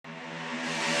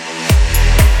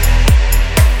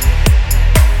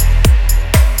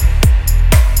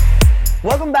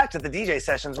to the DJ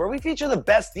Sessions, where we feature the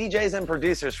best DJs and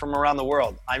producers from around the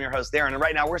world. I'm your host, Darren, and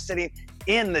right now we're sitting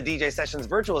in the DJ Sessions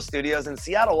virtual studios in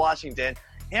Seattle, Washington,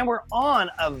 and we're on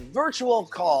a virtual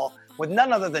call with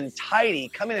none other than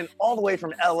tyDi, coming in all the way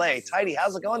from LA. tyDi,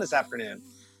 how's it going this afternoon?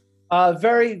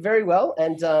 Very, very well,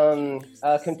 and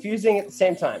confusing at the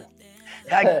same time.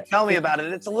 Tell me about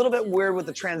it. It's a little bit weird with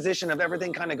the transition of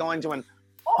everything kind of going to an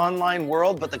online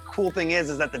world, but the cool thing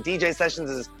is that the DJ Sessions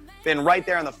has been right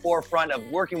there in the forefront of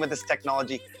working with this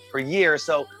technology for years.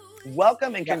 So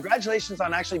welcome and congratulations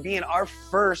on actually being our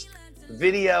first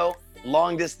video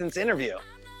long distance interview.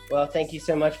 Well, thank you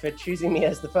so much for choosing me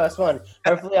as the first one.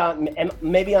 Hopefully,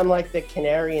 maybe I'm like the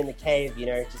canary in the cave, you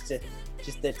know, just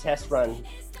a test run.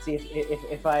 See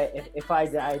if I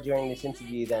die during this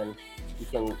interview, then you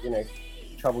can, you know,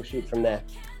 troubleshoot from there.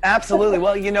 Absolutely.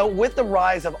 Well, you know, with the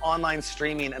rise of online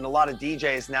streaming and a lot of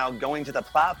DJs now going to the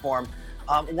platform,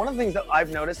 one of the things that I've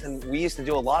noticed, and we used to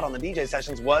do a lot on the DJ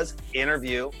Sessions, was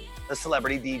interview the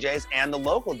celebrity DJs and the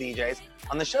local DJs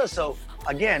on the show. So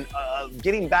again,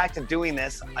 getting back to doing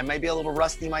this, I might be a little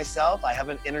rusty myself. I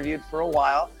haven't interviewed for a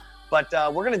while, but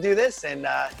we're going to do this, and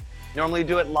normally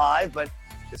do it live, but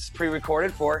it's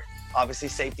pre-recorded for obviously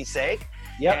safety's sake.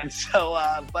 Yeah. And so,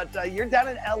 but you're down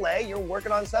in LA, you're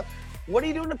working on stuff. What are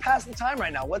you doing to pass the time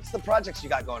right now? What's the projects you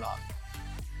got going on?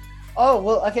 Oh,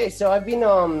 well, okay. So I've been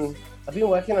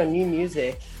working on new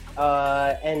music,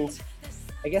 and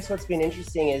I guess what's been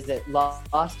interesting is that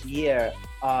last year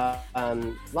I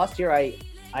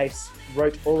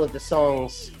wrote all of the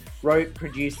songs,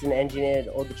 produced, and engineered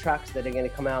all the tracks that are going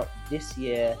to come out this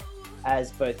year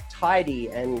as both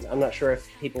tyDi, and I'm not sure if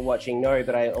people watching know,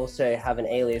 but I also have an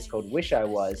alias called Wish I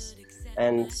Was,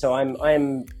 and so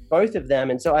I'm both of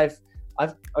them, and so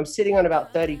I'm sitting on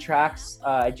about 30 tracks.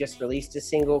 I just released a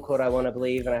single called I Wanna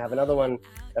Believe, and I have another one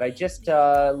that I just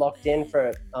locked in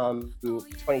for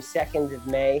 22nd of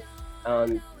May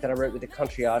that I wrote with a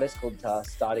country artist called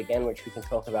Start Again, which we can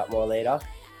talk about more later.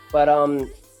 But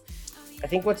I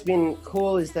think what's been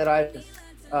cool is that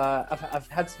I've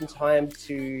had some time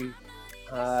to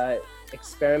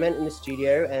experiment in the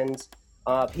studio, and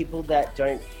people that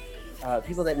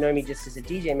know me just as a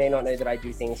DJ may not know that I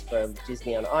do things for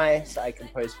Disney on Ice. I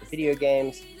compose for video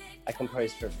games, I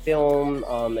compose for film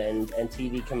and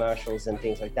TV commercials and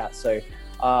things like that. So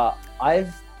I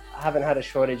haven't had a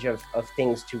shortage of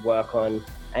things to work on,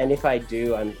 and if I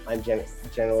do, I'm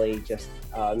generally just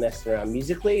messing around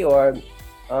musically or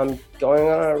going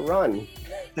on a run.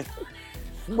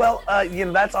 Well, you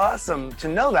know, that's awesome to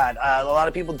know that. A lot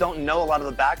of people don't know a lot of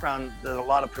the background that a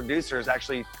lot of producers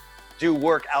actually do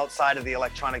work outside of the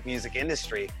electronic music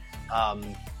industry.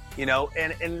 You know,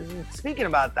 and speaking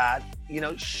about that, you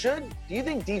know, do you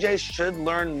think DJs should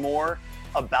learn more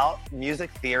about music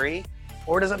theory,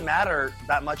 or does it matter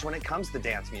that much when it comes to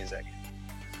dance music?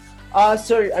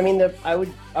 So I mean, I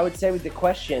would say with the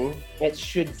question, it's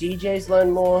should DJs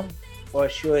learn more, or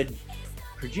should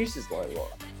producers learn more,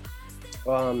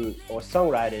 or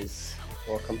songwriters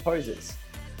or composers?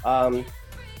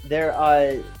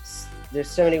 There's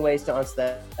so many ways to answer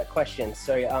that question.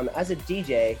 So as a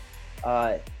DJ,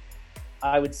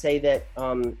 I would say that,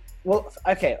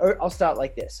 I'll start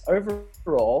like this.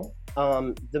 Overall,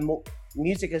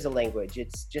 music is a language.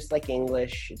 It's just like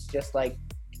English. It's just like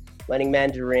learning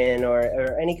Mandarin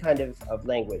or any kind of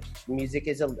language. Music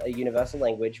is a universal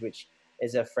language, which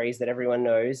is a phrase that everyone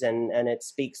knows, and it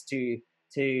speaks to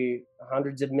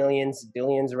hundreds of millions,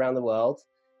 billions around the world.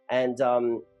 And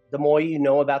the more you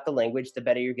know about the language, the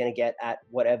better you're going to get at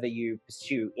whatever you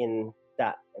pursue in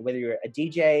that. Whether you're a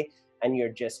DJ and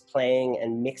you're just playing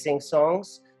and mixing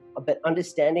songs, but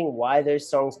understanding why those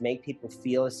songs make people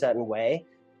feel a certain way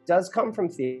does come from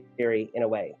theory in a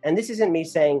way. And this isn't me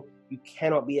saying you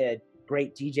cannot be a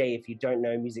great DJ if you don't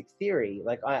know music theory.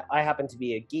 Like I happen to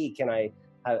be a geek, and I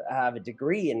have a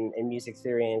degree in music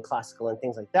theory and classical and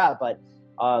things like that. But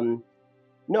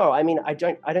no, I mean, I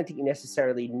don't think you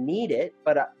necessarily need it,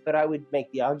 but I would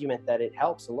make the argument that it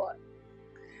helps a lot.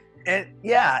 And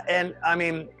yeah, and I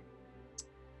mean,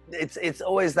 it's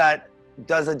always that,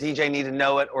 does a DJ need to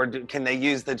know it, or can they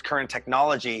use the current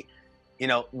technology, you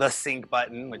know, the sync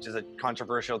button, which is a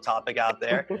controversial topic out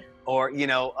there, or, you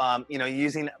know,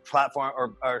 using platform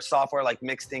or software like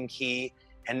Mixed in Key,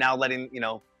 and now letting, you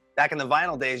know, back in the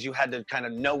vinyl days, you had to kind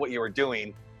of know what you were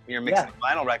doing when you're mixing a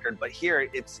vinyl record, but here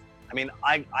it's, I mean,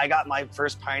 I got my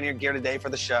first Pioneer gear today for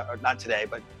the show, or not today,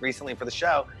 but recently for the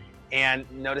show, and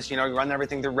notice, you know, you run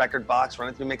everything through Rekordbox, run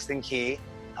it through Mixed in Key.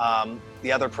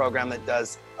 The other program that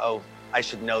does, I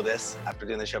should know this after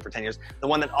doing the show for 10 years, the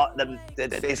one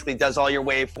that basically does all your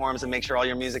waveforms and makes sure all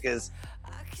your music is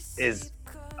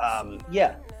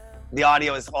the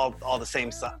audio is all the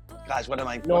same stuff. Gosh, what am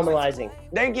I? Normalizing.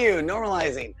 Thank you,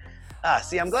 normalizing.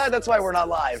 See, I'm glad that's why we're not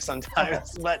live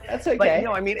sometimes. But That's okay. But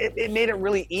I mean, it made it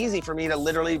really easy for me to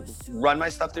literally run my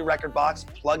stuff through Rekordbox,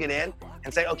 plug it in,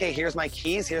 and say, okay, here's my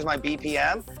keys, here's my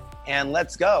BPM, and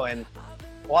let's go. And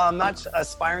while I'm not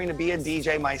aspiring to be a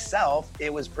DJ myself,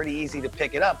 it was pretty easy to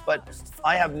pick it up. But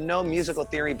I have no musical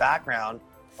theory background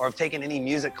or have taken any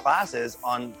music classes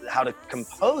on how to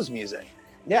compose music.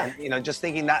 Yeah. And, just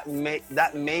thinking that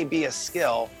may be a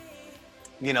skill,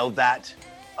 that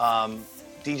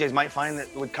DJs might find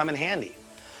that would come in handy.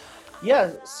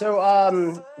 Yeah.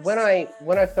 So when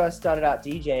I first started out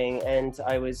DJing and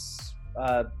I was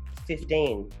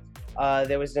 15,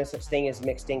 there was no such thing as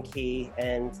mixed in key,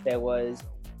 and there was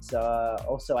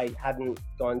also I hadn't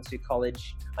gone to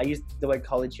college. I use the word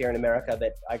college here in America,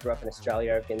 but I grew up in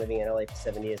Australia. I've been living in LA for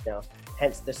 7 years now,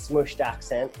 hence the smooshed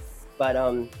accent. But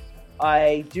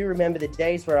I do remember the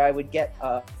days where I would get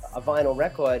a vinyl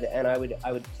record and I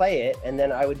would play it, and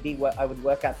then I would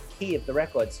work out the key of the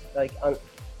records. Like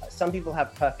some people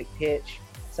have perfect pitch,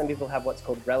 some people have what's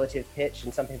called relative pitch,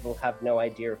 and some people have no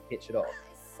idea of pitch at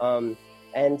all.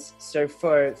 And so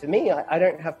for me, I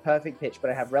don't have perfect pitch, but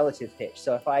I have relative pitch.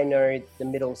 So if I know the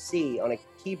middle C on a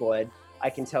keyboard, I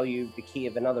can tell you the key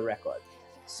of another record.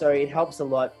 So it helps a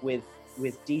lot with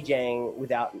DJing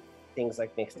without things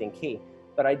like mixed in key.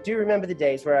 But I do remember the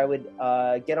days where I would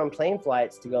get on plane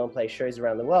flights to go and play shows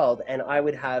around the world, and I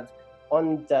would have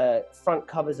on the front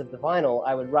covers of the vinyl,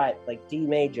 I would write like D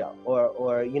major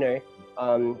or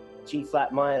G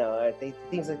flat minor, or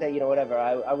things like that, whatever.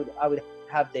 I would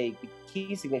have the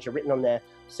key signature written on there,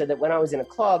 so that when I was in a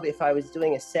club, if I was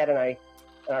doing a set and I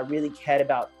really cared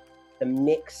about the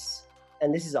mix,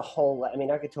 and this is a whole, I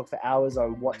mean, I could talk for hours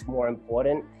on what's more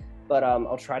important, but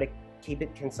I'll try to keep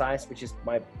it concise, which is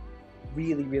my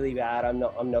really, really bad. I'm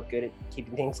not good at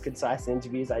keeping things concise in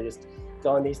interviews. I just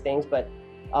go on these things. But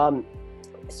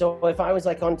so if I was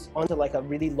like onto like a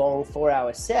really long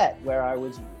 4-hour set where I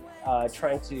was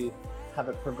trying to have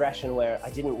a progression where I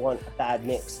didn't want a bad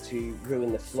mix to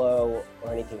ruin the flow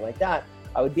or anything like that,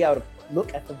 I would be able to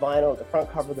look at the vinyl, the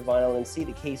front cover of the vinyl, and see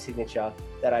the key signature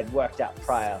that I'd worked out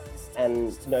prior,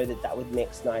 and know that would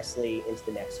mix nicely into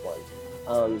the next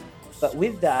one. But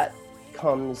with that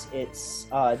comes its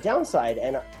downside,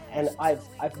 and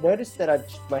I've noticed that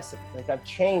I've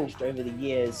changed over the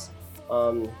years,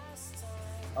 over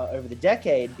the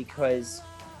decade, because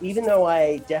even though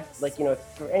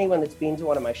for anyone that's been to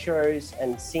one of my shows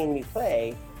and seen me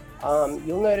play,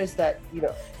 you'll notice that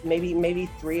maybe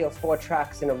 3 or 4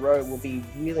 tracks in a row will be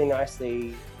really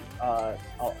nicely.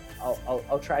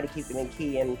 I'll try to keep them in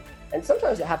key, and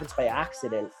sometimes it happens by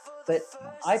accident. But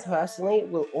I personally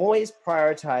will always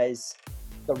prioritize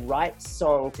the right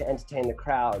song to entertain the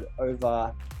crowd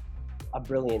over a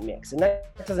brilliant mix. And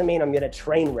that doesn't mean I'm going to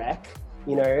train wreck,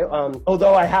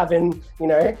 although I haven't,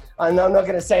 I'm not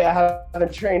going to say I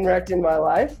haven't train wrecked in my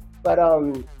life, but,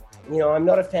 I'm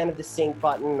not a fan of the sync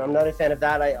button. I'm not a fan of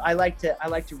that. I like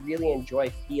to really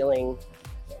enjoy feeling,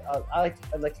 I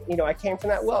came from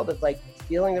that world of like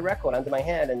feeling the record under my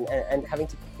hand and having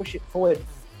to push it forward,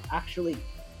 actually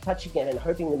touching it and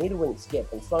hoping the needle wouldn't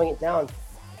skip and slowing it down.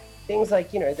 Things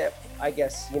like, that I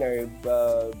guess, a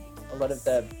lot of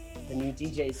the new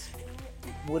DJs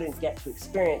wouldn't get to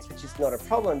experience, which is not a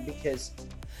problem, because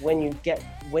when you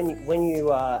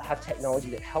have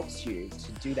technology that helps you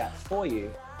to do that for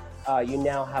you, you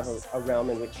now have a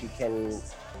realm in which you can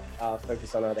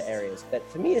focus on other areas. But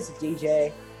for me as a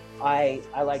DJ, I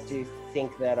like to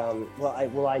think that,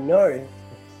 I know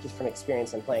just from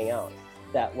experience and playing out,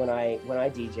 that when I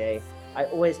DJ, I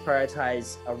always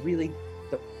prioritize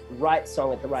the right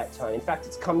song at the right time. In fact,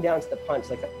 it's come down to the punch.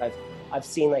 Like I've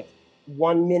seen like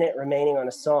 1 minute remaining on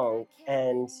a song,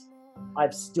 and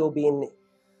I've still been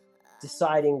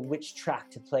deciding which track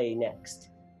to play next.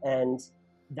 And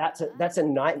it's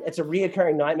a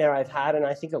reoccurring nightmare I've had, and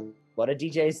I think a lot of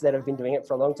DJs that have been doing it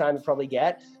for a long time probably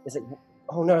get. Is like,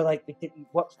 oh no, like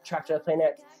what track do I play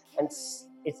next? And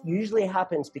it usually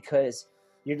happens because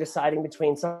you're deciding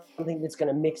between something that's going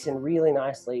to mix in really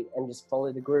nicely and just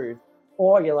follow the groove,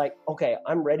 or you're like, okay,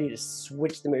 I'm ready to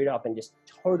switch the mood up and just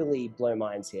totally blow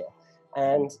minds here.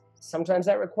 And sometimes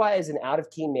that requires an out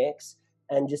of key mix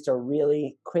and just a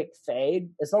really quick fade,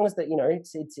 as long as that it's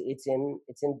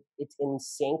in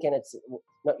sync, and it's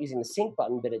not using the sync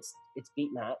button, but it's beat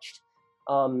matched.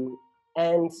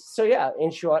 And so yeah,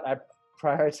 in short, I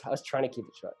was trying to keep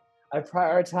it short. I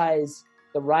prioritize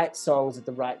the right songs at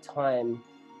the right time.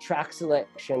 Track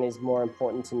selection is more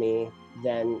important to me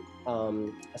than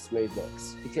a smooth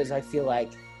mix, because I feel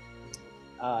like,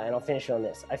 and I'll finish on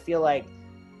this, I feel like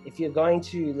if you're going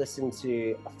to listen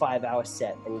to a 5-hour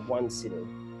set in one sitting,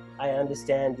 I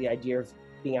understand the idea of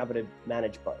being able to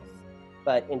manage both.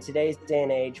 But in today's day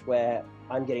and age where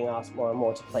I'm getting asked more and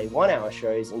more to play 1-hour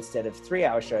shows instead of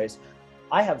 3-hour shows,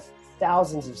 I have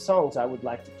thousands of songs I would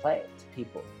like to play to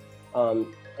people.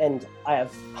 And I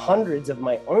have hundreds of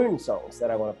my own songs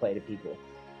that I want to play to people.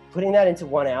 Putting that into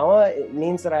 1 hour, it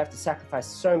means that I have to sacrifice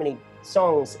so many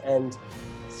songs. And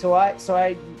so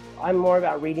I'm more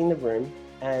about reading the room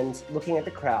and looking at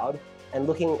the crowd and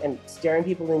looking and staring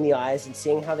people in the eyes and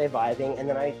seeing how they're vibing. And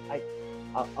then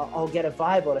I'll get a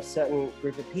vibe on a certain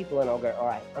group of people and I'll go, all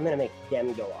right, I'm going to make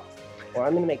them go off, or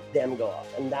I'm going to make them go off.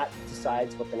 And that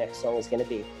decides what the next song is going to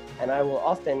be. And I will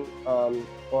often,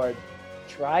 or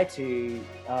try to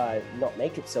not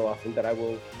make it so often, but I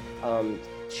will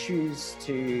choose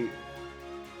to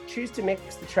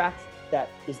mix the track that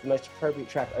is the most appropriate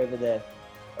track over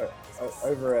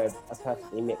a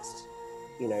perfectly mixed,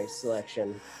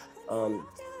 selection.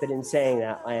 But in saying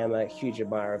that, I am a huge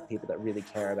admirer of people that really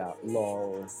care about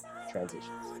long transitions.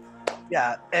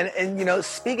 Yeah, and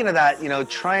speaking of that,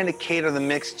 trying to cater the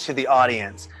mix to the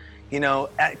audience,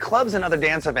 at clubs and other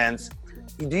dance events,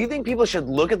 do you think people should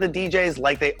look at the DJs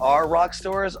like they are rock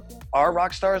stars,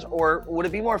 or would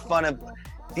it be more fun if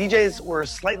DJs were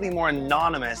slightly more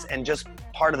anonymous and just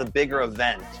part of the bigger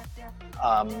event?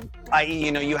 I.e.,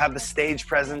 you have the stage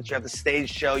presence, you have the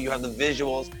stage show, you have the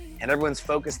visuals, and everyone's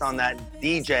focused on that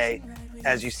DJ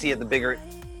as you see at the bigger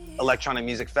electronic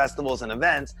music festivals and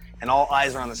events, and all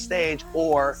eyes are on the stage?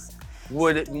 Or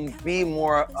would it be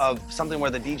more of something where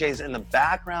the DJ's in the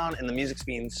background and the music's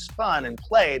being spun and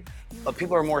played, but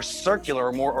people are more circular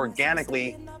or more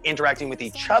organically interacting with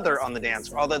each other on the dance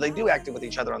floor, although they do act with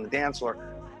each other on the dance floor,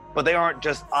 but they aren't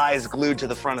just eyes glued to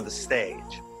the front of the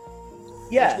stage?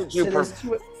 Yeah. I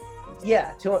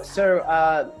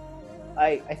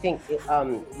think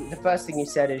the first thing you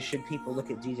said is, should people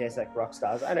look at DJs like rock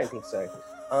stars? I don't think so.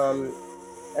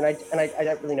 And I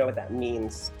don't really know what that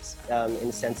means in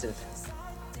the sense of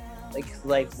like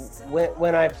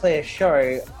when I play a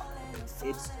show,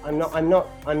 I'm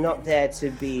not there to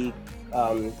be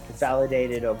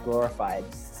validated or glorified.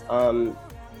 I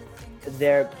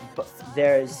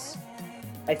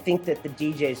think that the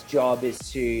DJ's job is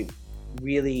to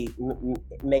really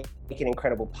make an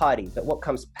incredible party, but what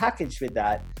comes packaged with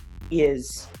that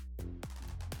is,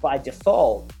 by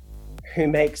default, who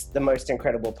makes the most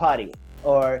incredible party,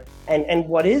 and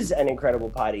what is an incredible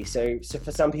party. So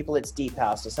for some people it's deep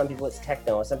house, or some people it's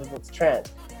techno, or some people it's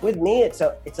trance. With me it's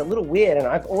a little weird, and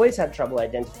I've always had trouble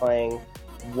identifying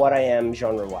what I am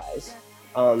genre-wise,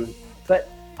 but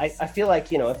I feel like,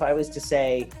 if I was to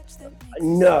say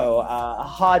a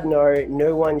hard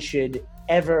no one should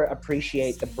ever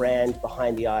appreciate the brand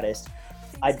behind the artist,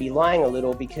 I'd be lying a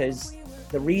little, because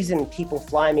the reason people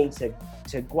fly me to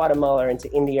Guatemala and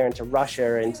to India and to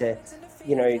Russia and to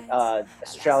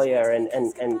Australia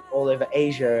and all over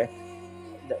Asia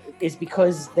is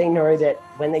because they know that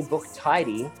when they book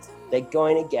tyDi, they're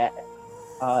going to get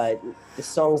the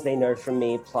songs they know from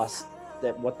me, plus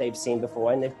what they've seen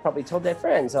before, and they've probably told their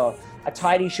friends, "Oh, a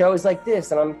tyDi show is like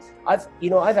this." And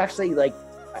I've actually,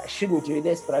 I shouldn't do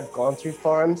this, but I've gone through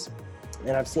forums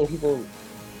and I've seen people,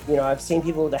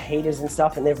 the haters and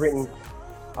stuff, and they've written,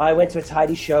 "I went to a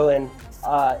tyDi show and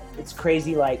it's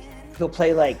crazy. He'll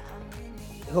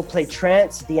play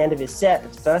trance at the end of his set.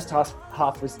 The first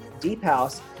half was deep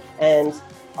house, and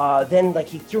then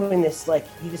he threw in this,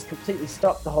 he just completely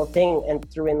stopped the whole thing and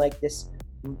threw in this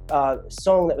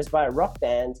song that was by a rock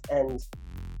band, and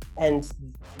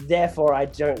therefore I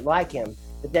don't like him."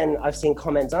 But then I've seen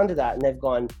comments under that, and they've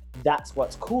gone, "That's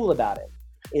what's cool about it,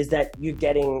 is that you're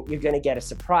going to get a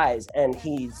surprise." And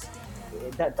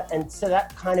and so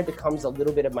that kind of becomes a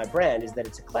little bit of my brand, is that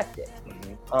it's eclectic.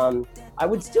 Mm-hmm. I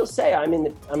would still say I'm in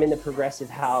the progressive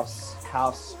house,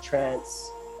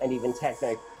 trance, and even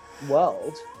techno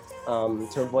world,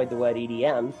 to avoid the word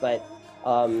EDM. But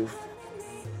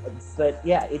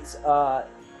yeah,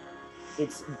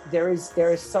 there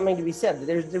is something to be said.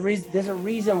 There's a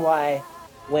reason why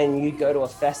when you go to a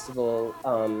festival,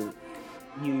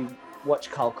 you watch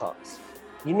Carl Cox.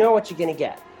 You know what you're going to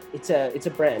get. It's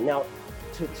a brand. Now,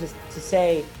 to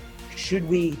say, should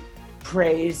we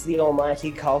praise the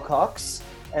almighty Carl Cox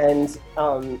and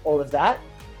all of that?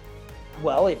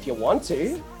 Well, if you want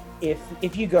to,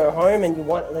 if you go home and you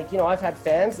want, I've had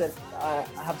fans that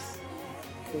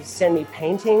they send me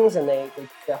paintings, and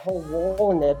their whole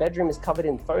wall in their bedroom is covered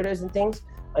in photos and things.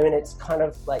 I mean, it's kind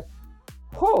of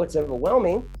it's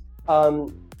overwhelming.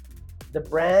 The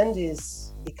brand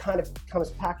it kind of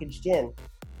comes packaged in,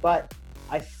 but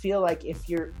I feel like if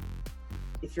you're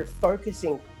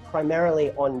focusing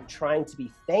primarily on trying to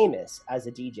be famous as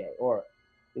a DJ, or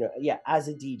as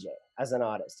a DJ, as an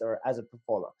artist, or as a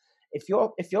performer. If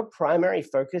your primary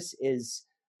focus is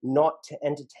not to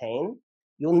entertain,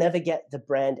 you'll never get the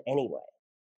brand anyway.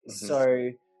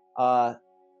 Mm-hmm.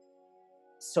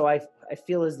 So I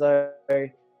feel as though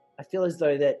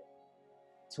that,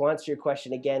 to answer your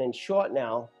question again in short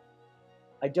now,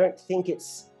 I don't think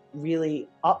it's really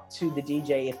up to the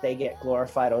DJ if they get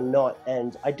glorified or not,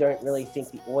 and I don't really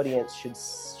think the audience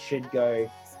should go,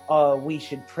 oh, we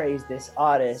should praise this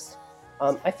artist.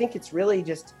 I think it's really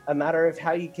just a matter of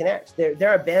how you connect. There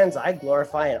are bands I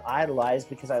glorify and idolize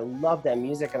because I love their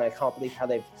music, and I can't believe how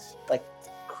they've like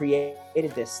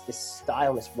created this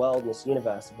style, this world, this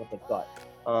universe of what they've got.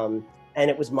 And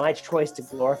it was my choice to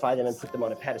glorify them and put them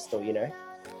on a pedestal,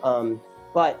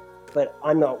 But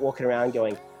I'm not walking around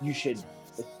going, you should,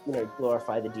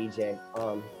 glorify the DJ.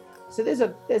 So there's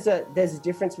a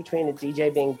difference between a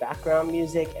DJ being background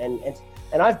music and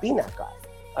I've been that guy.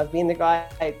 I've been the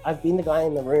guy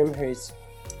in the room who's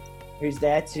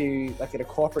there to, like, at a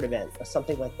corporate event or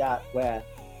something like that, where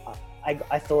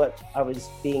I thought I was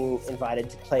being invited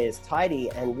to play as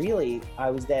tyDi, and really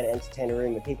I was there to entertain a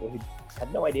room of people who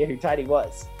had no idea who tyDi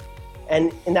was.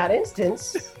 And in that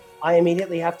instance, I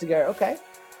immediately have to go, okay,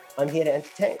 I'm here to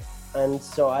entertain. And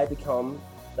so I become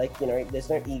like, there's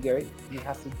no ego. You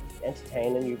have to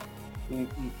entertain, and you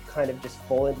kind of just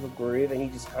fall into a groove, and you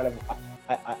just kind of,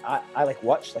 I like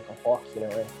watch like a hawk,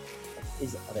 are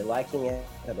they liking it?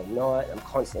 Are they not? I'm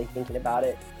constantly thinking about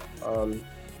it.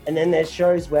 And then there's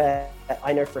shows where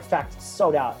I know for a fact it's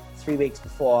sold out 3 weeks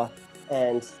before,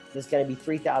 and there's going to be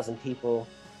 3,000 people,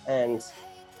 and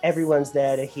everyone's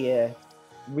there to hear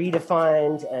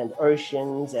Redefined and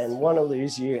Oceans and Wanna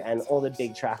Lose You and all the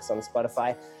big tracks on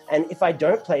Spotify. And if I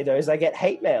don't play those, I get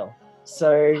hate mail.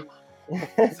 So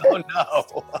oh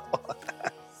no.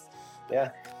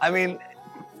 Yeah. I mean,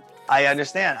 I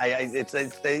understand. It's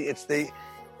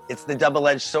the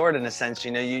double-edged sword in a sense.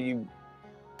 You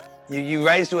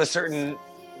rise to a certain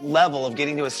level of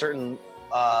getting to a certain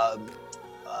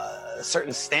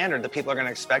standard that people are going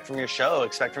to expect from your show,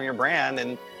 expect from your brand.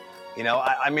 And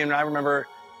I remember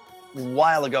a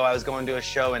while ago I was going to a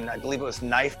show, and I believe it was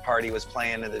Knife Party was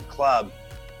playing at the club,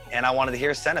 and I wanted to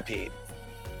hear Centipede.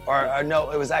 Or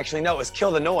no, it was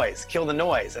Kill the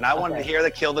Noise, and I wanted to hear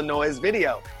the Kill the Noise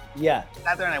video. Yeah. I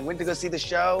sat there and I went to go see the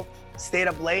show, stayed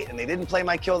up late, and they didn't play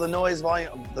my Kill the Noise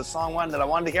volume, the song one that I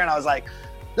wanted to hear, and I was like,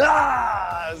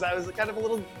 I was kind of a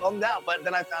little bummed out. But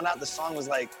then I found out the song was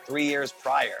like 3 years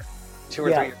prior, 2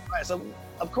 or 3 years prior. So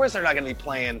of course they're not going to be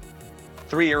playing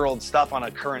 3-year-old stuff on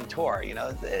a current tour. You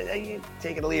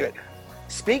take it or leave it.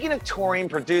 Speaking of touring,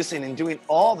 producing, and doing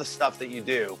all the stuff that you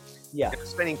do, you're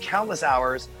spending countless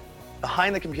hours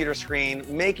behind the computer screen,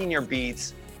 making your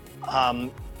beats,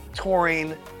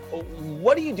 touring.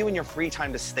 What do you do in your free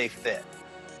time to stay fit?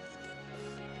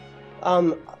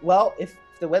 Well, if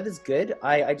the weather's good,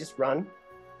 I just run.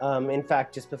 In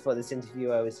fact, just before this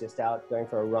interview, I was just out going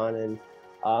for a run, and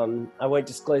I won't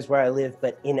disclose where I live,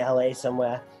 but in LA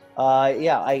somewhere. I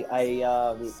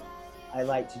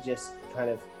like to just kind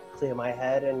of clear my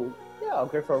head, and I'll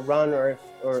go for a run or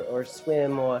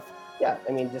swim, or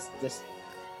just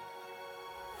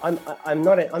I'm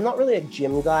not really a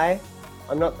gym guy.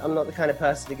 I'm not the kind of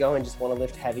person to go and just want to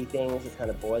lift heavy things. It kind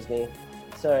of bores me.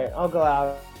 So I'll go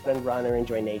out and run or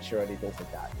enjoy nature or do things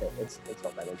like that. But it's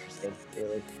not that interesting,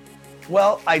 really.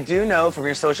 Well, I do know from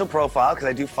your social profile, because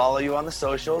I do follow you on the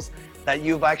socials, that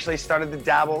you've actually started to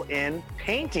dabble in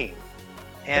painting.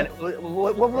 And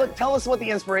tell us what the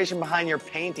inspiration behind your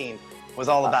painting was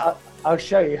all about. I'll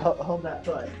show you. Hold that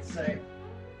thought.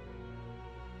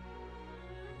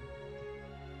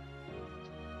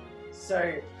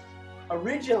 So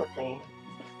originally,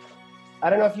 I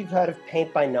don't know if you've heard of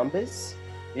paint by numbers.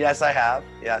 Yes, I have.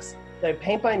 Yes. So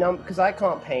paint by number, because I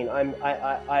can't paint.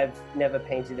 I've never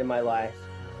painted in my life,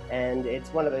 and it's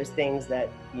one of those things that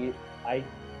I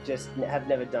just have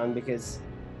never done, because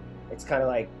it's kind of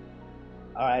like,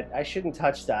 all right, I shouldn't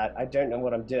touch that. I don't know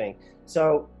what I'm doing.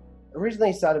 So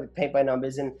originally started with paint by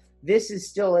numbers, and this is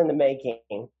still in the making,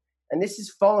 and this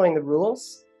is following the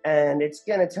rules, and it's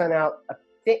going to turn out,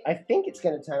 I think it's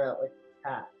going to turn out like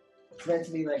that. It's meant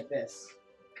to be like this.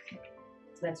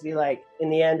 It's meant to be like, in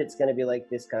the end, it's going to be like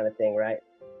this kind of thing, right?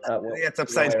 It's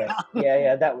upside down.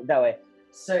 Yeah, that way.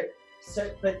 So,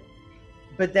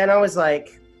 but then I was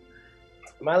like,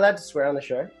 am I allowed to swear on the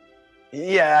show?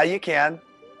 Yeah, you can.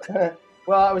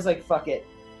 Well, I was like, fuck it.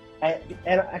 I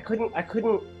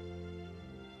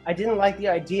didn't like the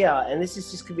idea, and this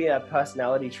is just could be a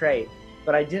personality trait,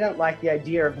 but I didn't like the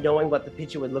idea of knowing what the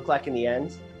picture would look like in the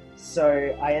end.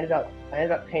 So I ended up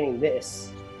painting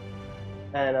this,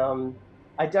 and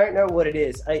I don't know what it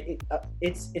is.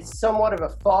 It's somewhat of a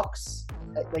fox.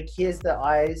 Like here's the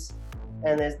eyes,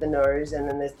 and there's the nose, and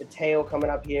then there's the tail coming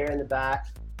up here in the back.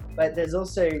 But there's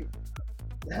also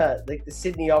like the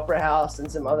Sydney Opera House and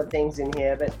some other things in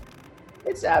here. But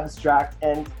it's abstract,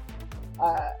 and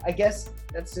I guess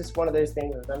that's just one of those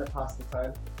things I've done to pass the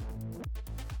time.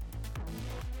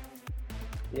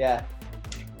 Yeah.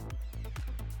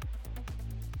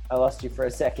 I lost you for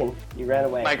a second. You ran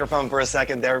away. Microphone for a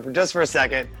second there, just for a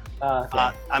second.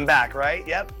 Okay. I'm back, right?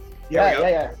 Yep.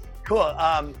 Yeah. Cool.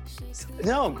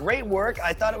 No, great work.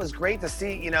 I thought it was great to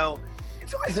see,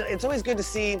 it's always good to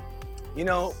see,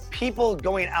 people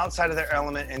going outside of their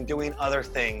element and doing other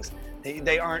things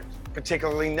they aren't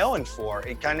particularly known for.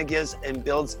 It kind of gives and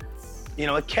builds,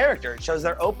 a character. It shows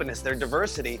their openness, their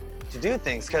diversity to do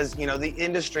things, because, the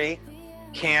industry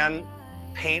can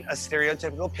paint a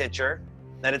stereotypical picture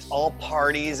that it's all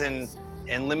parties and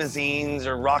limousines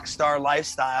or rock star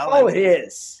lifestyle. Oh, it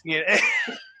is. Yeah.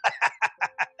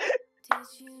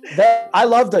 I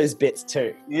love those bits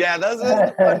too. Yeah, those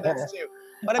are fun bits too.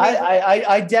 But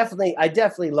I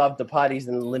definitely love the parties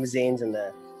and the limousines and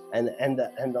the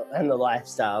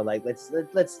lifestyle. Like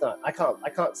let's not. I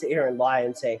can't sit here and lie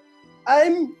and say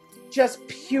I'm just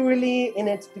purely in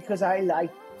it because I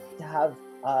like to have.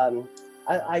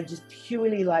 I just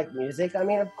purely like music. I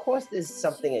mean, of course, there's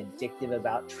something addictive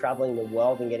about traveling the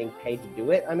world and getting paid to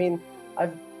do it. I mean,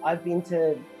 I've been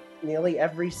to nearly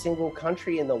every single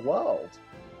country in the world,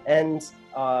 and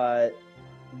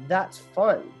that's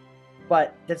fun.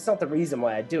 But that's not the reason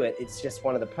why I do it. It's just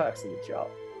one of the perks of the job.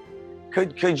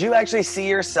 Could you actually see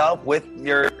yourself with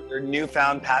your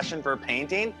newfound passion for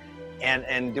painting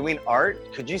and doing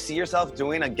art? Could you see yourself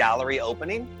doing a gallery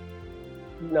opening?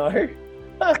 No.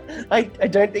 I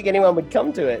don't think anyone would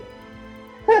come to it.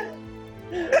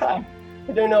 I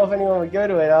don't know if anyone would go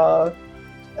to it.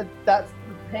 That's the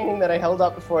painting that I held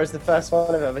up before is the first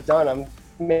one I've ever done.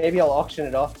 Maybe I'll auction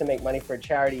it off to make money for a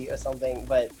charity or something.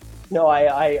 But no,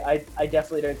 I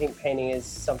definitely don't think painting is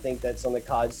something that's on the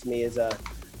cards to me as an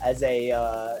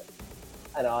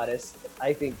artist.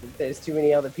 I think that there's too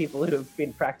many other people who have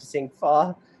been practicing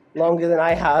far longer than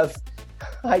I have.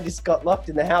 I just got locked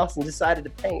in the house and decided to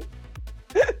paint.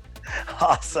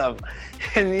 Awesome.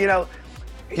 And you have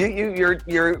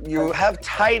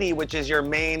tyDi, which is your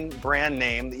main brand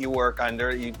name that you work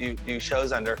under, you do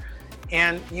shows under,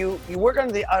 and you work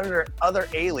under the other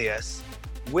alias,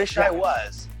 Wish I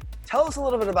Was. Tell us a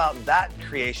little bit about that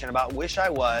creation, about Wish I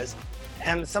Was,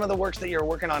 and some of the works that you're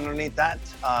working on underneath that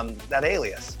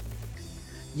alias.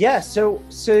 Yeah, so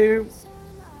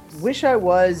Wish I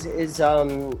Was is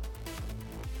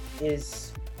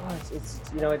it's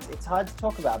hard to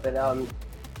talk about, but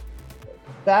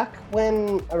back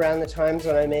when, around the times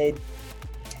when I made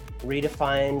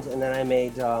Redefined, and then I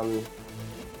made I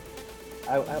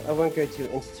won't go into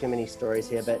too many stories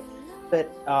here, but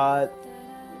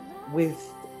with,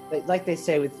 like they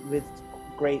say, with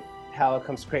great power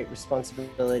comes great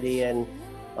responsibility, and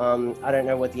I don't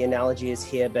know what the analogy is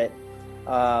here, but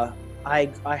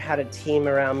I had a team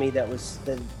around me that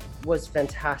was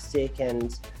fantastic,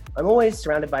 and I'm always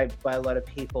surrounded by a lot of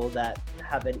people that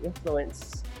have an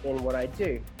influence in what I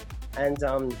do. And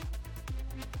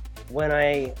when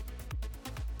I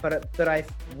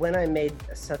made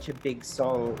such a big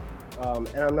song,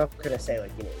 and I'm not gonna say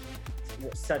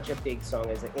such a big song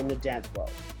as in the dance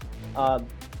world,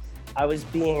 I was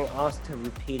being asked to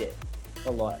repeat it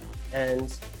a lot,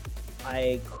 and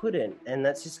I couldn't, and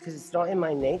that's just because it's not in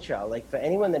my nature. Like, for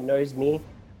anyone that knows me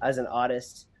as an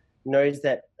artist knows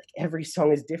that every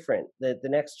song is different. The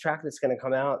next track that's going to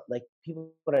come out, like,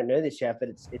 people don't know this yet, but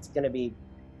it's going to be,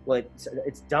 well,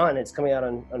 it's done. It's coming out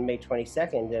on May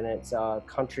 22nd, and it's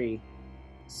country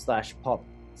 / pop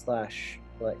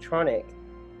 / electronic.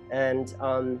 And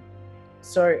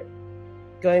so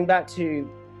going back to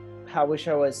how Wish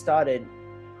I Was started,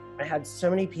 I had so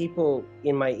many people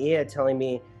in my ear telling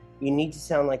me, you need to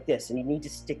sound like this, and you need to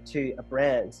stick to a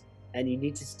brand, and you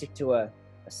need to stick to a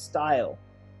style.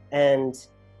 And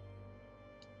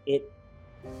it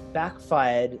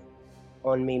backfired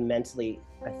on me mentally,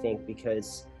 I think,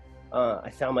 because I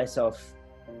found myself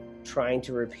trying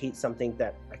to repeat something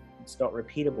that it's not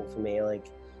repeatable for me. Like,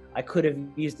 I could have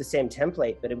used the same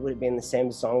template, but it would have been the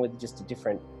same song with just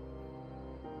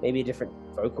maybe a different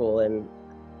vocal. And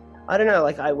I don't know,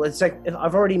 like, I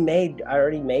already made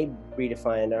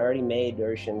Redefined, I already made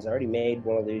Oceans, I already made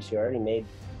Wanna Lose You, I already made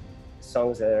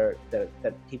songs that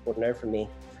people know from me.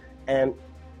 And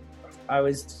I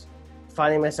was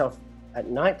finding myself at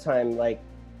nighttime, like,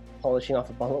 polishing off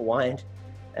a bottle of wine,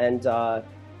 and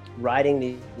writing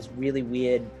these really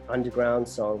weird underground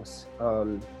songs,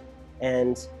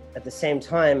 and at the same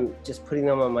time just putting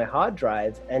them on my hard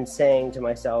drive and saying to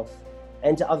myself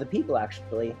and to other people,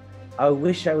 actually, I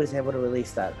wish I was able to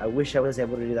release that. I wish I was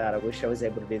able to do that. I wish I was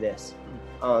able to do this.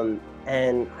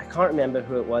 And I can't remember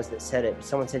who it was that said it, but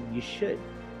someone said, you should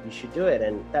do it.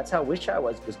 And that's how Wish I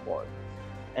Was born.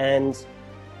 And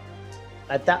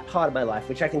at that part of my life,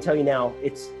 which I can tell you now,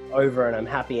 it's over and I'm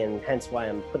happy, and hence why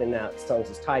I'm putting out songs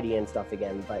as tyDi and stuff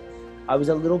again. But I was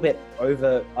a little bit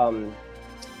over,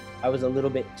 I was a little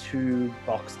bit too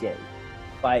boxed in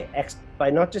by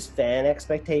not just fan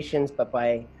expectations, but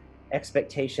by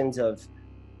expectations of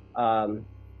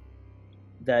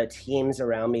the teams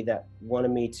around me that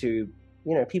wanted me to,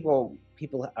 you know, people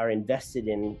are invested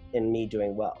in me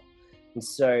doing well. And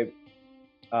so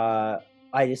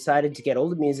I decided to get all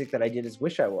the music that I did as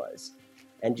Wish I Was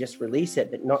and just release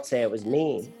it, but not say it was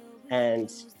me.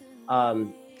 And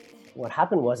what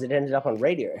happened was it ended up on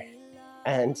radio.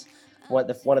 And one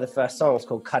of the first songs,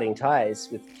 called Cutting Ties,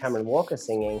 with Cameron Walker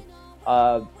singing,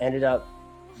 ended up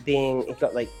being, it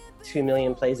got like 2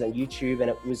 million plays on YouTube,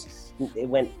 and it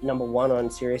went number 1 on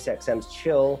SiriusXM's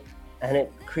Chill, and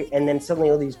then suddenly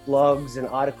all these blogs and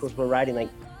articles were writing like,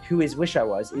 who is Wish I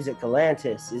Was? Is it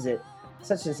Galantis? Is it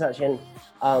such and such? And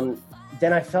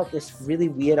then I felt this really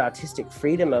weird artistic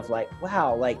freedom of like,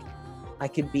 wow, like I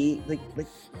could be like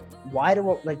why do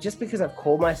I, like, just because I've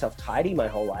called myself tyDi my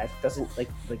whole life doesn't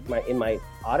in my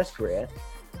artist career,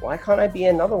 why can't I be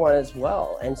another one as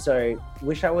well? And so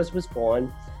Wish I Was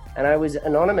born, and I was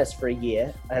anonymous for a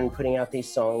year and putting out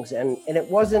these songs, and it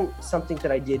wasn't something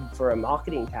that I did for a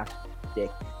marketing tactic. It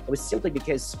was simply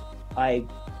because I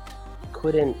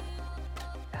couldn't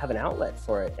have an outlet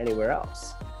for it anywhere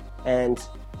else. And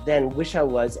then Wish I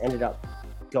Was ended up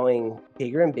going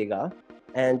bigger and bigger,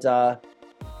 and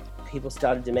people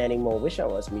started demanding more Wish I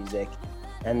Was music.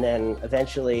 And then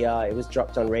eventually it was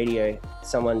dropped on radio.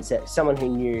 Someone who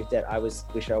knew that I was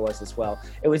Wish I Was as well.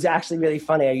 It was actually really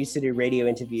funny. I used to do radio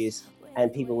interviews,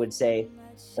 and people would say,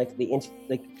 like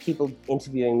people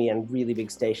interviewing me on really big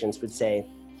stations would say,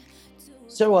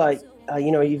 so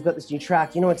you know, you've got this new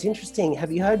track, you know, it's interesting,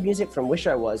 have you heard music from Wish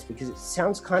I Was? Because it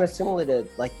sounds kind of similar to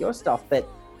like your stuff, but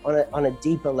on a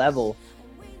deeper level.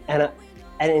 And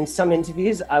in some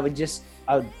interviews I would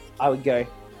go,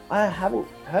 I haven't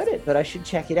heard it, but I should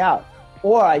check it out.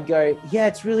 Or I'd go, yeah,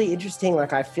 it's really interesting.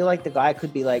 Like, I feel like the guy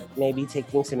could be like maybe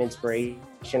taking some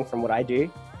inspiration from what I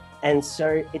do. And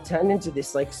so it turned into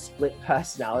this like split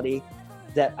personality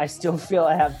that I still feel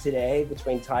I have today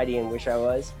between tyDi and Wish I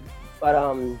Was. But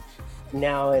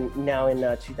now in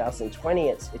 2020,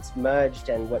 it's merged,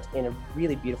 and what's in a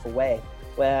really beautiful way,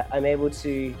 where I'm able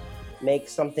to make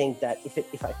something that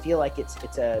if I feel like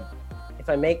if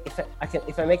I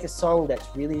make a song that's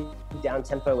really down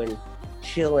tempo and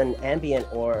chill and ambient,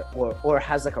 or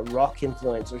has like a rock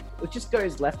influence, or it just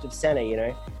goes left of center, you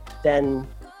know, then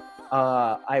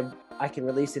I can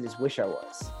release it as Wish I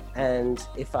Was. And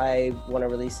if I want to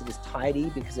release it as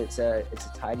tyDi because it's a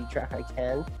tyDi track, I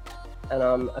can. And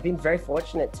I've been very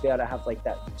fortunate to be able to have like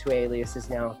that 2 aliases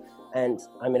now, and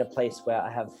I'm in a place where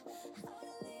I have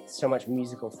so much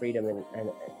musical freedom and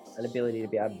an ability to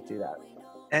be able to do that.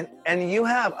 And you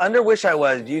have, under Wish I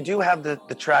Was, you do have the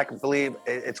track, I believe,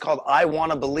 it's called I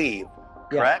Wanna Believe,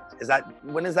 correct? Yeah.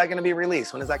 When is that going to be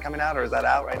released? When is that coming out, or is that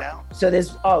out right now? So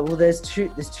there's two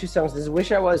songs. There's a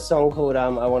Wish I Was song called I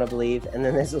Wanna Believe, and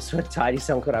then there's also a tyDi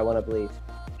song called I Wanna Believe.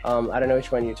 I don't know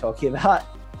which one you're talking about.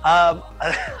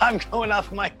 I'm going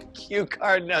off my cue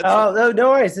card notes. Oh, no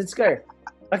worries. Let's go.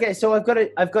 Okay, so I've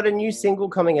got a new single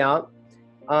coming out.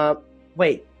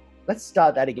 Wait, let's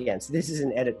start that again. So this is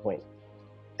an edit point.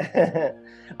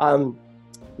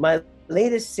 My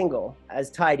latest single as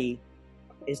tyDi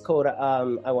is called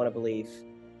I Wanna Believe,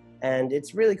 and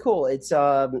it's really cool. It's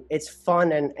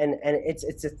fun, and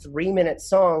it's a 3-minute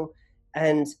song,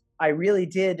 and I really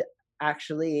did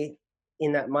actually,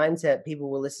 in that mindset,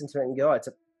 people will listen to it and go, oh,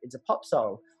 it's a pop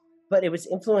song, but it was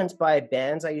influenced by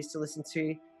bands I used to listen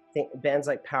to, bands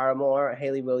like Paramore,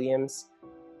 Hayley Williams,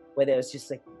 where there was just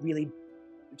like really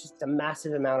just a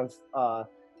massive amount of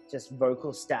just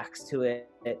vocal stacks to it,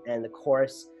 and the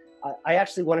chorus. I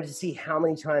actually wanted to see how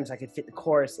many times I could fit the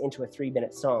chorus into a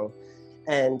 3-minute song,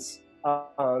 and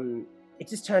it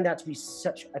just turned out to be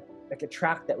such a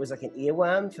track that was like an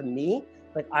earworm for me.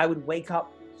 Like, I would wake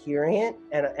up hearing it,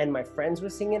 and my friends were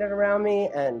singing it around me,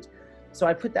 and so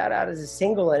I put that out as a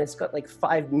single, and it's got like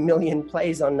 5 million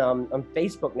plays on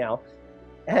Facebook now,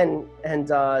 and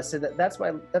so that's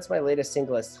my latest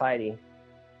single as tyDi.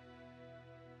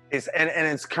 And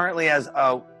it's currently as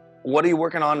what are you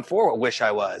working on for Wish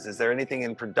I Was? Is there anything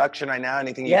in production right now?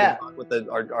 Anything you can Yeah, talk with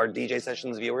our DJ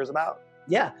Sessions viewers about?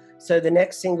 yeah. So the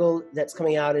next single that's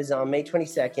coming out is on May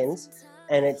 22nd,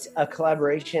 and it's a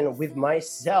collaboration with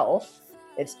myself.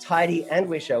 It's tyDi and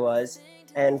Wish I Was,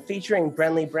 and featuring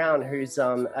Brenley Brown, who's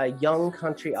a young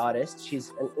country artist. She's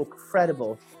an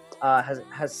incredible,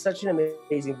 has such an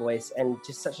amazing voice and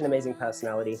just such an amazing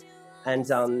personality. And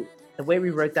the way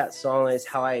we wrote that song is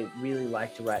how I really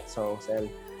like to write songs. And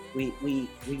we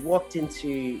walked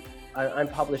into, I'm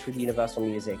published with Universal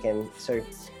Music, and so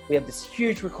we have this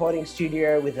huge recording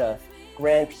studio with a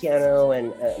grand piano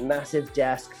and a massive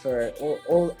desk for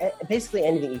all basically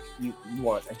anything you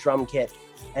want, a drum kit.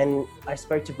 And I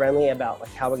spoke to Brenley about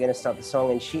like how we're going to start the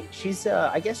song, and she's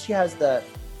I guess she has the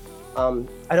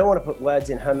I don't want to put words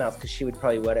in her mouth because she would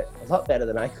probably word it a lot better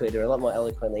than I could, or a lot more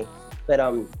eloquently, but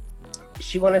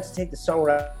she wanted to take the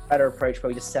songwriter approach where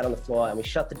we just sat on the floor and we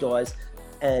shut the doors,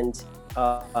 and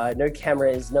no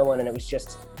cameras, no one, and it was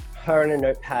just her on a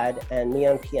notepad and me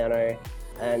on piano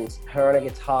and her on a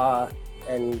guitar,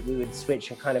 and we would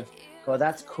switch and kind of go,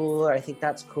 that's cool, or I think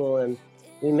that's cool. And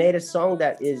we made a song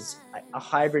that is a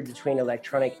hybrid between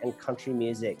electronic and country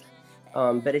music,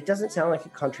 but it doesn't sound like a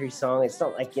country song. It's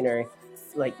not like, you know,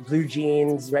 like blue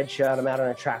jeans, red shirt, I'm out on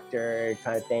a tractor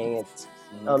kind of thing.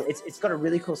 It's got a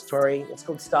really cool story. It's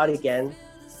called Start Again,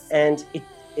 and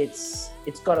it's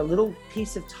got a little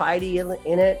piece of tyDi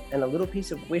in it and a little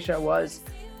piece of Wish I Was.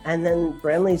 And then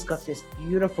Brenley's got this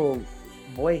beautiful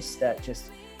voice that just,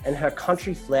 and her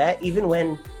country flair, even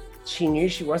when she knew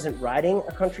she wasn't writing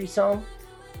a country song,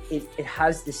 it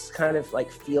has this kind of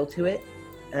like feel to it,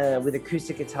 with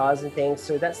acoustic guitars and things.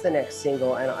 So that's the next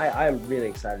single, and I'm really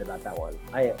excited about that one.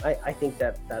 I think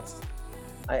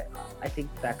I think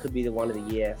that could be the one of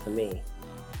the year for me.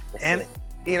 And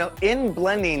you know, in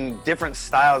blending different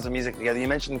styles of music together, you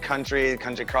mentioned country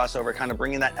crossover, kind of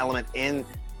bringing that element in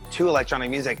to electronic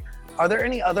music. Are there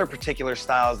any other particular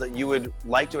styles that you would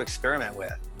like to experiment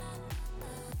with?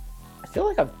 I feel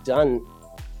like I've done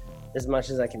as much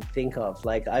as I can think of.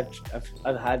 Like I've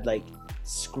had like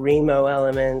screamo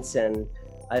elements, and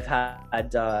I've had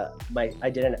I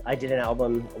did an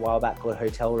album a while back called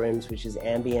Hotel Rooms, which is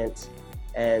ambient,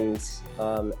 and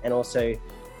also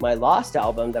my last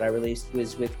album that I released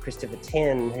was with Christopher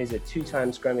Tin, who's a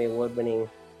 2-time Grammy Award-winning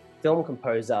film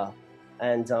composer,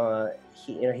 and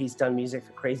he's done music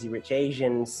for Crazy Rich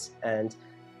Asians, and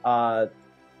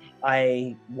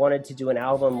I wanted to do an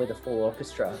album with a full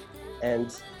orchestra,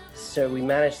 and so we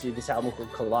managed to do this album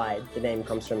called Collide. The name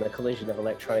comes from a collision of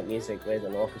electronic music with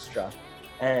an orchestra,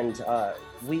 and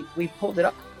we pulled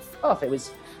it off. It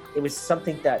was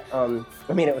something that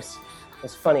it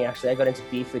was funny, actually. I got into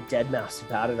beef with deadmau5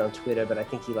 about it on Twitter, but I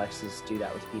think he likes to just do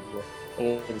that with people.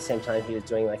 And at the same time, he was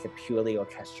doing like a purely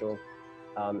orchestral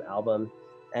album,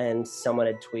 and someone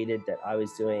had tweeted that I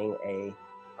was doing a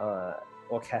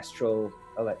orchestral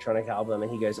electronic album,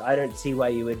 and he goes, I don't see why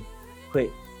you would put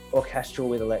orchestral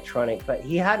with electronic, but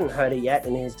he hadn't heard it yet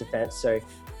in his defense. So,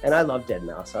 and I love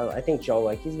deadmau5. I think Joel,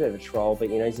 like, he's a bit of a troll, but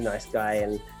you know, he's a nice guy,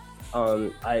 and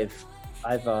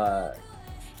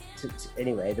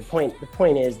anyway, the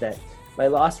point is that my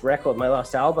last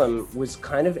album was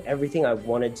kind of everything I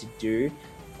wanted to do,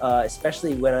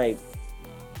 especially when I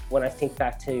think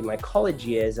back to my college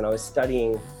years and I was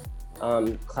studying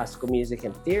classical music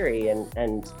and theory,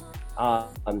 and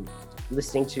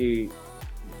listening to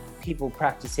people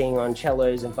practicing on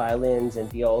cellos and violins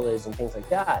and violas and things like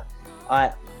that.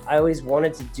 I always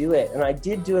wanted to do it, and I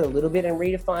did do it a little bit in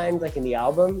Redefined, like in the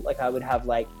album. Like I would have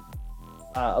like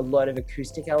a lot of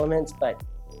acoustic elements, but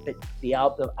the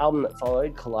album that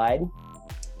followed, Collide,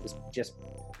 was just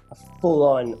a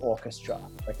full-on orchestra.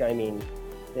 Like, I mean,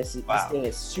 this thing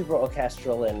is super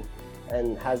orchestral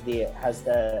and has the,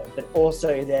 but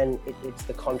also then it's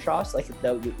the contrast. Like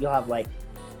you'll have like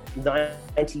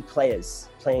 90 players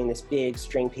playing this big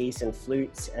string piece and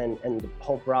flutes and the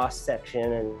whole brass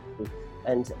section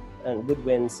and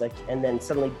woodwinds, like, and then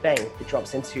suddenly bang, it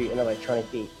drops into an electronic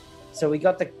beat. So we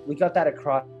got that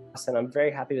across, and I'm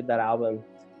very happy with that album.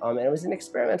 And it was an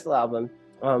experimental album.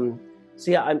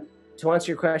 So yeah, to answer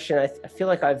your question, I feel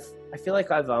like I've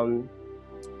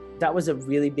that was a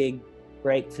really big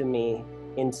break for me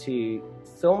into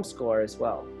film score as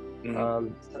well.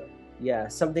 Mm-hmm. Yeah,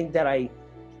 something that I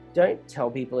don't tell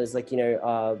people is, like, you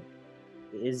know,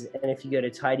 and if you go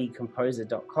to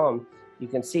tyDiComposer.com, you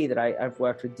can see that I've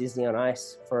worked with Disney on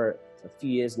Ice for a few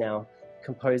years now,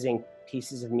 composing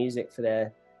pieces of music for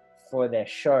their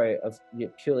show of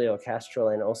purely orchestral,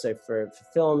 and also for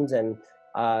films and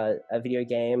a video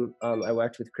game. I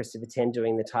worked with Christopher Tin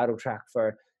doing the title track for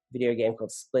a video game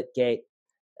called Splitgate,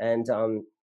 and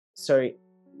so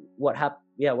what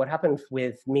happened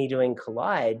with me doing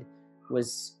Collide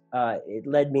was it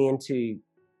led me into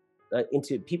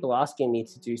people asking me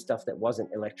to do stuff that wasn't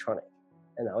electronic,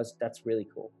 and that's really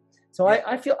cool. So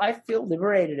Yeah. I feel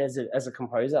liberated as a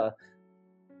composer.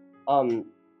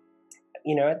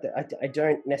 You know, I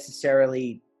don't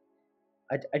necessarily,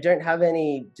 I don't have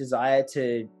any desire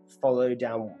to follow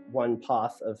down one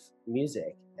path of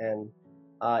music. And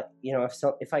you know,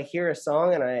 if I hear a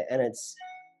song and it's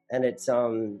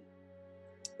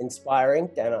inspiring,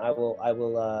 then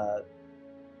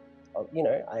you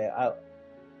know,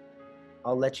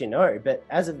 I'll let you know. But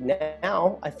as of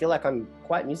now, I feel like I'm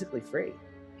quite musically free.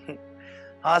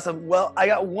 Awesome. Well, I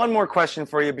got one more question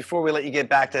for you before we let you get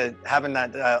back to having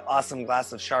that awesome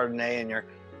glass of Chardonnay in your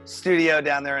studio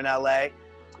down there in LA.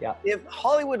 Yeah. If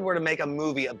Hollywood were to make a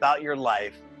movie about your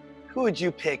life, who would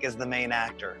you pick as the main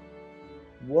actor?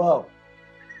 Whoa.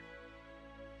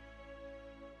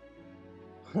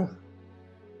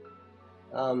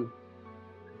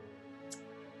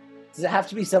 Does it have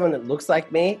to be someone that looks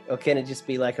like me, or can it just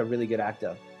be like a really good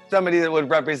actor? Somebody that would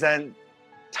represent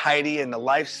tyDi and the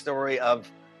life story of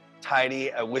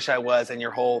tyDi, I Wish I Was, and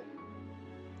your whole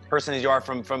person as you are,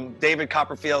 from David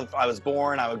Copperfield. I was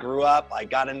born, I grew up, I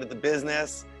got into the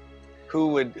business. Who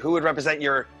would represent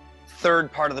your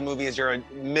third part of the movie as your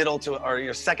middle to, or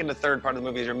your second to third part of the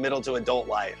movie as your middle to adult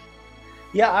life?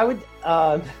 Yeah, I would.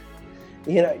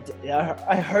 You know,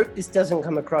 I hope this doesn't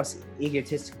come across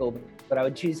egotistical, but I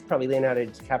would choose probably Leonardo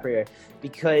DiCaprio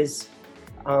because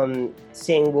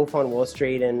seeing Wolf on Wall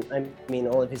Street and I mean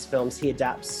all of his films, he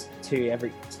adapts to you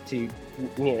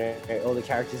know, all the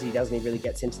characters he does, and he really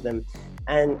gets into them.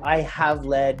 And I have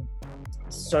led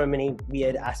so many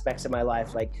weird aspects of my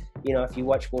life. Like, you know, if you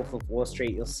watch Wolf of Wall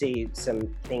Street, you'll see some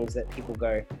things that people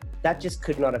go, that just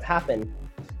could not have happened.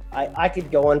 I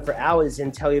could go on for hours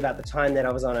and tell you about the time that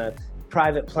I was on a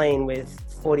private plane with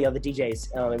 40 other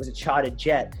DJs. It was a chartered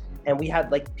jet, and we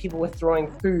had like people were throwing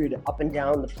food up and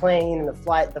down the plane, and the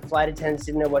flight attendants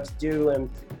didn't know what to do, and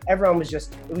everyone was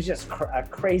just, it was just a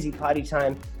crazy party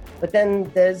time. But then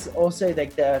there's also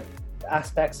like the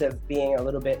aspects of being a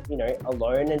little bit, you know,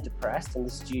 alone and depressed in the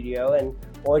studio, and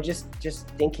or just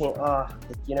thinking,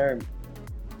 you know,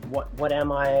 what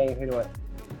am I? Who do I?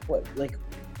 What, like?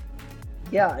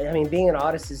 Yeah, I mean, being an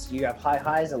artist is, you have high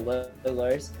highs and low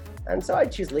lows. And so I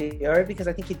choose Leo because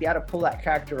I think he'd be able to pull that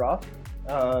character off.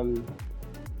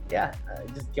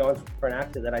 Just going for an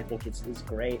actor that I think is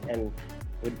great and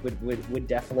would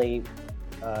definitely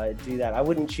do that. I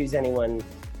wouldn't choose anyone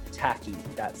tacky.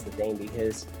 That's the thing,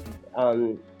 because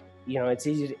you know, it's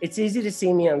easy to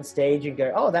see me on stage and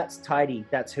go, oh, that's tyDi,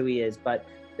 that's who he is. But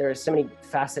there are so many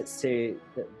facets to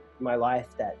my life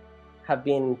that have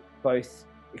been both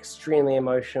extremely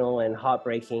emotional and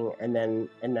heartbreaking, and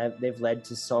they've led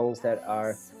to songs that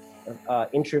are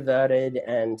introverted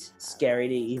and scary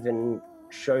to even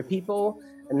show people.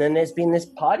 And then there's been this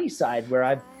party side where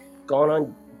I've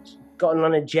gotten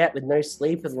on a jet with no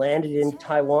sleep and landed in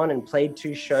Taiwan and played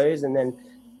 2 shows, and then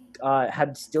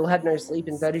still had no sleep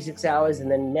in 36 hours.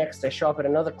 And then next I show up at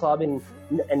another club and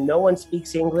no one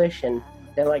speaks English, and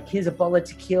they're like, here's a bottle of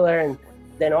tequila, and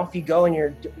then off you go,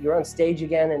 and you're on stage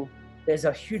again, and there's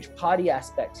a huge party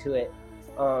aspect to it.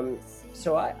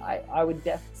 So I would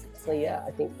definitely, yeah,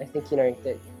 I think, you know,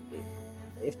 that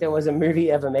if there was a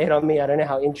movie ever made on me, I don't know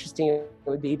how interesting it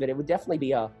would be, but it would definitely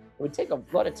be it would take a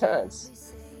lot of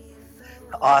turns.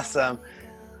 Awesome.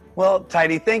 Well,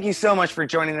 tyDi, thank you so much for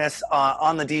joining us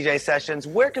on the DJ Sessions.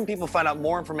 Where can people find out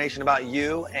more information about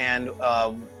you and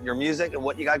your music and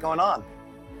what you got going on?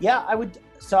 Yeah,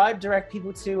 I'd direct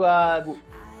people to,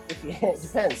 it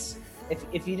depends.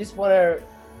 If you just want to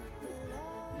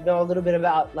know a little bit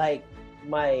about like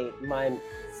my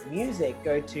music,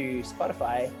 go to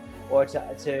Spotify or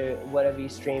to whatever you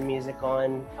stream music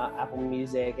on, Apple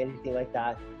Music, anything like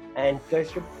that, and go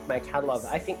through my catalog.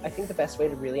 I think the best way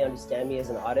to really understand me as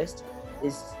an artist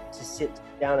is to sit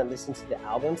down and listen to the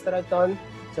albums that I've done,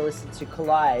 to listen to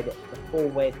Collide the full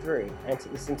way through, and to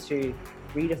listen to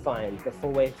Redefined the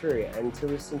full way through, and to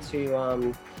listen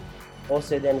to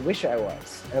also then Wish I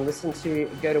Was, and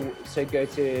go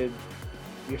to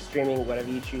your streaming, whatever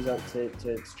you choose to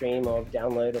stream or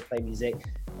download or play music,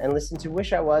 and listen to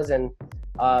Wish I Was, and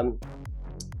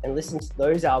listen to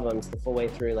those albums the full way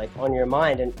through, like On Your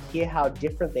Mind, and hear how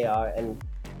different they are. And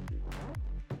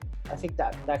I think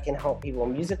that can help people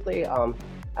musically.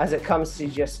 As it comes to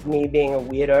just me being a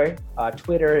weirdo,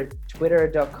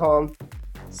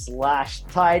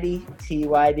 twitter.com/tydi,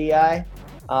 TYDI.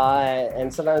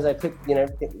 And sometimes I put, you know,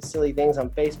 silly things on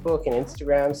Facebook and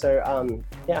Instagram. So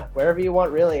yeah, wherever you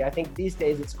want, really. I think these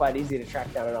days it's quite easy to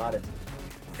track down an artist.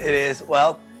 It is.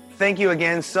 Well, thank you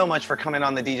again so much for coming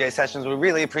on the DJ Sessions. We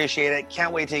really appreciate it.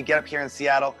 Can't wait till you get up here in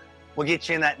Seattle. We'll get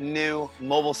you in that new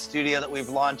mobile studio that we've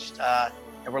launched,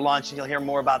 and we're launching. You'll hear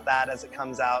more about that as it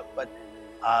comes out. But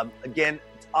again,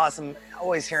 it's awesome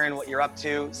always hearing what you're up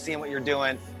to, seeing what you're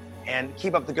doing, and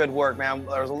keep up the good work, man.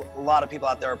 There's a lot of people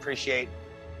out there who appreciate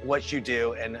what you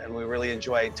do, and we really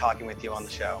enjoy talking with you on the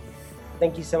show.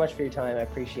 Thank you so much for your time. I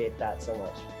appreciate that so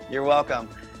much. You're welcome.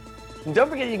 And don't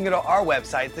forget, you can go to our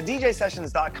website,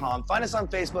 thedjsessions.com. Find us on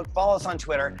Facebook, follow us on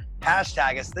Twitter,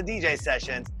 hashtag us, The DJ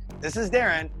Sessions. This is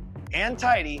Darren and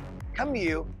tyDi coming to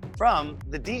you from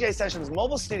the DJ Sessions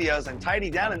mobile studios and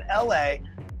tyDi down in LA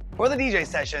for the DJ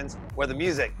Sessions, where the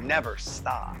music never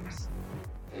stops.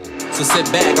 So sit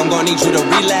back, I'm gonna need you to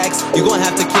relax. You gonna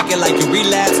have to kick it like you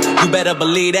relapse. You better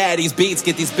believe that these beats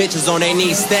get these bitches on their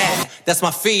knees stat. That's my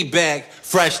feedback.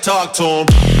 Fresh talk to 'em.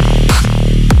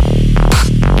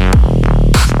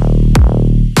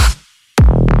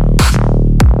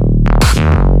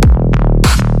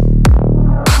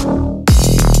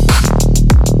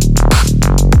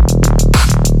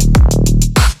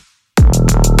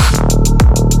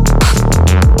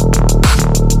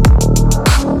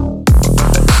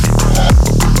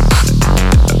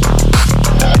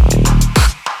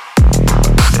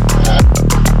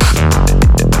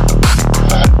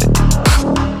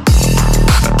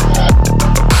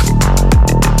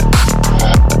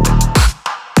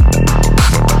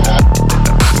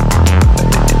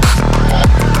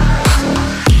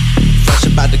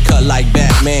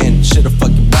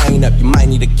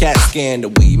 Scan the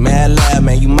weed, mad lab,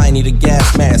 man, you might need a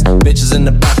gas mask. Bitches in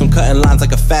the bathroom cutting lines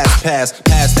like a fast pass.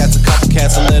 Pass that's a couple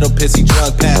cats, a little pissy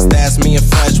drunk. Pass that's me and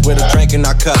Fresh with a drink in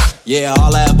our cup. Yeah,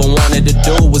 all I ever wanted to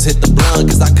do was hit the blunt,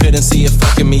 cause I couldn't see it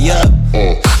fucking me up.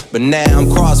 But now I'm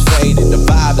cross-faded, the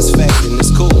vibe is fading.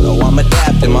 It's cool though, I'm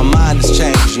adapting, my mind is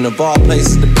changing. Of all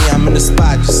places to be, I'm in the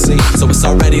spot, you see. So it's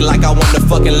already like I won the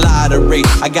fucking lottery.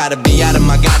 I gotta be out of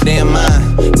my goddamn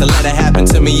mind to let it happen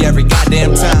to me every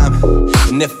goddamn time.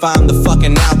 And if I'm the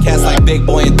fucking outcast like Big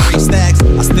Boy and 3 Stacks,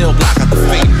 I still block out the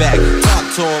feedback. Talk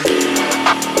to him.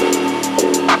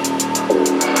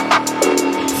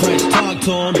 Fresh talk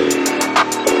to him.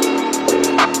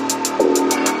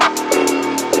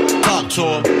 Talk to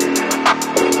him.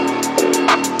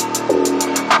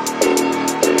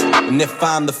 And if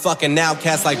I'm the fucking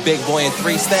outcast like Big Boy and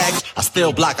 3 Stacks, I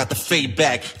still block out the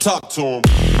feedback. Talk to him.